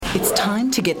It's time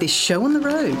to get this show on the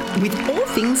road with all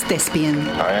things thespian.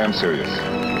 I am serious.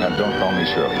 And don't call me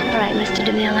Shirley. All right, Mr.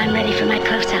 DeMille, I'm ready for my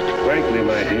close-up. Frankly,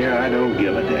 my dear, I don't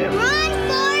give a damn. Run,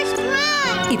 Forrest,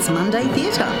 run! It's Monday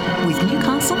Theatre with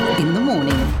Newcastle in the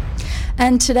morning.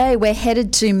 And today we're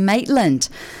headed to Maitland.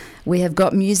 We have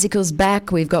got musicals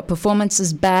back, we've got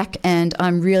performances back, and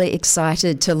I'm really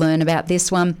excited to learn about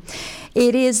this one.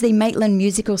 It is the Maitland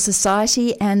Musical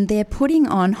Society, and they're putting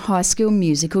on High School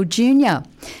Musical Junior.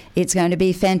 It's going to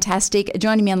be fantastic.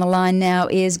 Joining me on the line now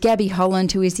is Gabby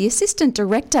Holland, who is the Assistant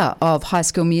Director of High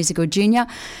School Musical Junior.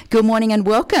 Good morning and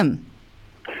welcome.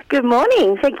 Good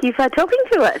morning. Thank you for talking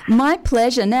to us. My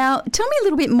pleasure. Now, tell me a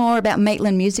little bit more about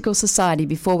Maitland Musical Society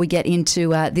before we get into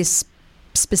this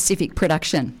specific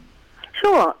production.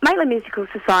 Sure. Maitland Musical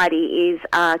Society is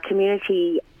a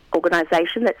community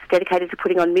organisation that's dedicated to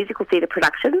putting on musical theatre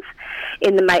productions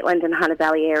in the Maitland and Hunter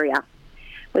Valley area.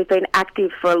 We've been active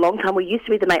for a long time. We used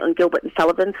to be the Maitland Gilbert and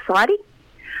Sullivan Society,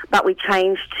 but we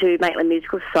changed to Maitland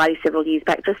Musical Society several years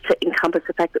back just to encompass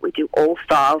the fact that we do all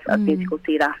styles of musical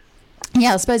theatre.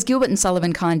 Yeah, I suppose Gilbert and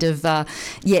Sullivan kind of,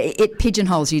 it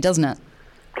pigeonholes you, doesn't it?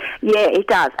 Yeah, it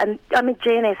does. And, I mean,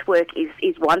 GNS work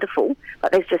is wonderful,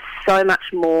 but there's just so much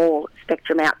more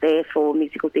spectrum out there for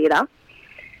musical theatre,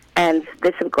 and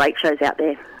there's some great shows out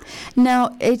there.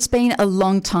 Now, it's been a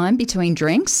long time between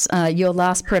drinks. Your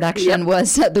last production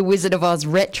was The Wizard of Oz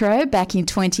Retro back in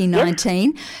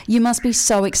 2019. Yep. You must be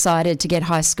so excited to get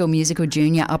High School Musical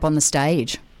Junior up on the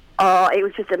stage. Oh, it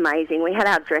was just amazing. We had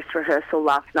our dress rehearsal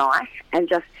last night, and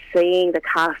just seeing the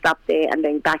cast up there and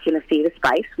being back in a theatre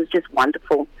space was just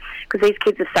wonderful, because these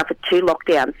kids have suffered 2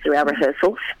 lockdowns through our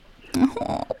rehearsals.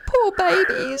 Oh, poor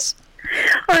babies.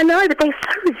 I know, but they're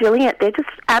so resilient. They're just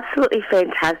absolutely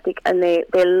fantastic, and their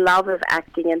love of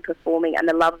acting and performing and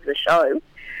the love of the show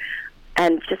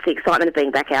and just the excitement of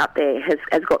being back out there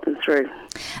has got them through.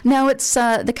 Now, it's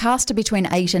the cast are between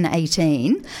 8 and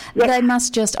 18. Yes. They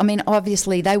must just, I mean,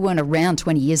 obviously they weren't around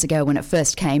 20 years ago when it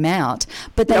first came out,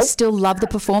 but they still love the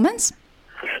performance?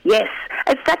 Yes.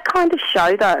 It's that kind of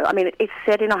show, though. I mean, it's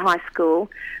set in a high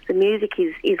school. The music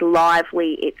is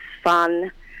lively. It's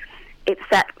fun. It's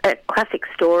that classic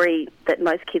story that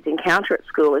most kids encounter at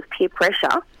school is peer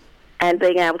pressure and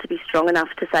being able to be strong enough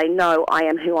to say, no, I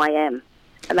am who I am.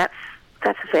 And that's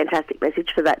a fantastic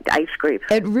message for that age group.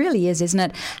 It really is, isn't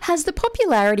it? Has the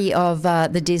popularity of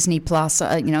the Disney Plus,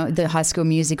 the High School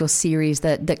Musical series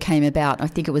that came about, I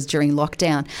think it was during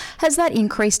lockdown, has that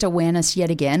increased awareness yet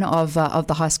again of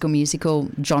the High School Musical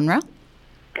genre?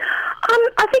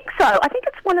 I think so. I think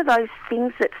it's one of those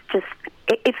things that's just,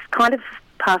 it's kind of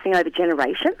passing over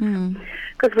generations,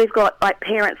 because we've got like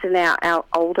parents and our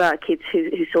older kids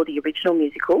who saw the original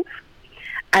musicals,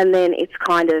 and then it's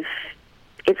one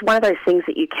of those things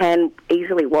that you can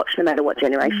easily watch no matter what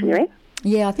generation you're in.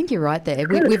 Yeah, I think you're right there.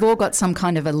 We've all got some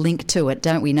kind of a link to it,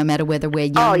 don't we, no matter whether we're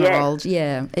young or old.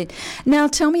 Yeah. Now,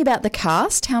 tell me about the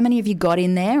cast. How many have you got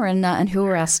in there, and who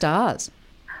are our stars?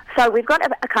 So we've got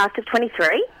a cast of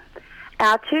 23.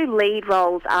 Our 2 lead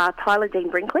roles are Tyler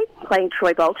Dean Brinkley, playing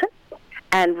Troy Bolton,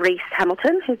 and Reese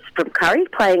Hamilton, who's from Curry,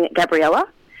 playing Gabriella.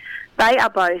 They are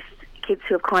both kids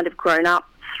who have kind of grown up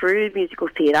through musical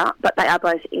theatre, but they are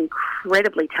both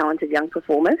incredibly talented young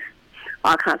performers.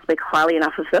 I can't speak highly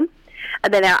enough of them.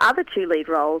 And then our other 2 lead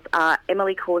roles are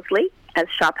Emily Causley as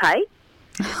Sharpay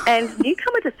and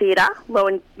newcomer to theatre,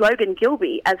 Logan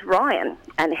Gilby as Ryan,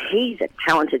 and he's a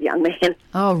talented young man.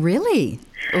 Oh, really?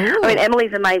 Ooh. I mean,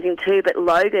 Emily's amazing too, but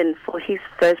Logan, for his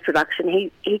first production,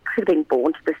 he could have been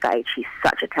born to the stage. He's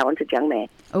such a talented young man.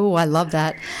 Oh, I love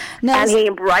that. Now, and he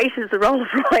embraces the role of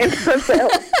Ryan as well.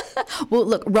 Well,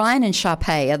 look, Ryan and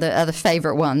Sharpay are the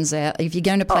favourite ones. If you're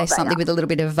going to play something with a little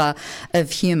bit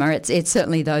of humour, it's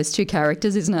certainly those 2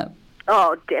 characters, isn't it?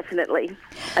 Oh, definitely.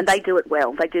 And they do it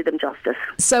well. They do them justice.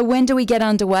 So when do we get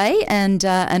underway, and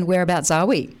whereabouts are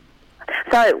we?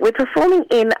 So we're performing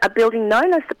in a building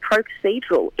known as the Pro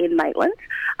Cathedral in Maitland,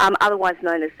 otherwise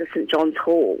known as the St John's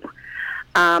Hall.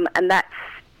 And that's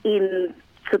in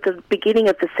the beginning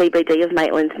of the CBD of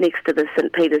Maitland, next to the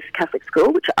St Peter's Catholic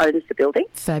School, which owns the building.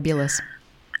 Fabulous.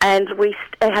 And we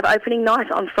have opening night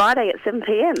on Friday at 7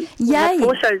 p.m. Yay. We have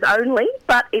 4 shows only,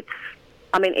 but it's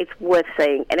worth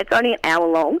seeing, and it's only an hour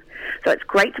long, so it's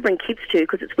great to bring kids to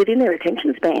because it's within their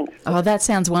attention span. Oh, that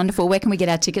sounds wonderful. Where can we get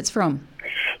our tickets from?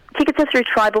 Tickets are through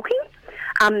Try-Booking.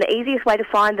 The easiest way to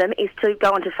find them is to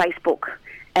go onto Facebook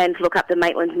and look up the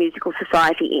Maitland Musical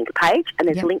Society Inc. page, and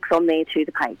there's links on there to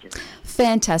the pages.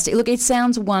 Fantastic. Look, it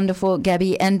sounds wonderful,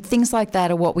 Gabby, and things like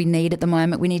that are what we need at the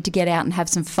moment. We need to get out and have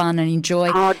some fun and enjoy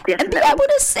and be able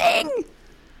to sing.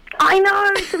 I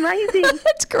know, it's amazing.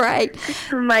 It's great.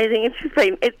 It's amazing.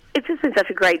 It's just been such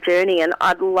a great journey, and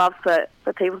I'd love for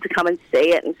people to come and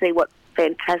see it and see what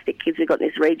fantastic kids we've got in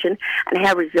this region and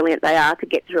how resilient they are to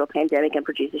get through a pandemic and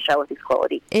produce a show of this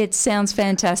quality. It sounds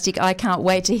fantastic. I can't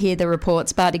wait to hear the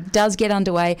reports, but it does get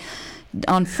underway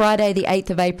on Friday the 8th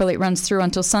of April. It runs through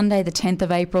until Sunday the 10th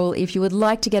of April. If you would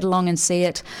like to get along and see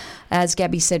it, as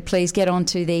Gabby said, please get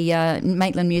onto the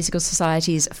Maitland Musical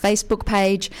Society's Facebook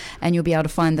page and you'll be able to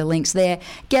find the links there.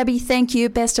 Gabby, thank you.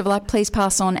 Best of luck. Please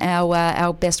pass on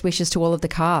our best wishes to all of the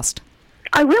cast.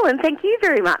 I will, and thank you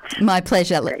very much. My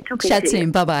pleasure. Chat soon.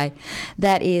 You. Bye-bye.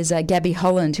 That is Gabby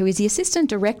Holland, who is the Assistant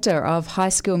Director of High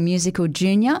School Musical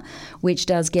Junior, which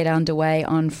does get underway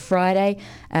on Friday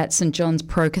at St John's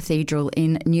Pro Cathedral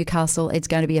in Newcastle. It's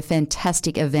going to be a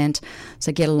fantastic event,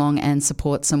 so get along and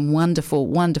support some wonderful,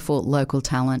 wonderful local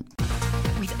talent.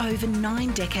 With over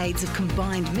 9 decades of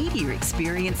combined media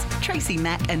experience, Tracy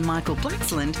Mack and Michael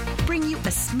Blaxland bring you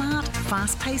a smart,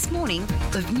 fast-paced morning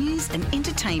of news and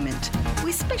entertainment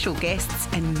with special guests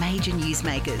and major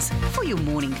newsmakers for your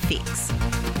morning fix.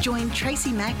 Join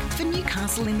Tracy Mack for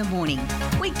Newcastle in the Morning,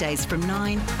 weekdays from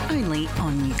 9, only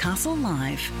on Newcastle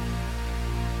Live.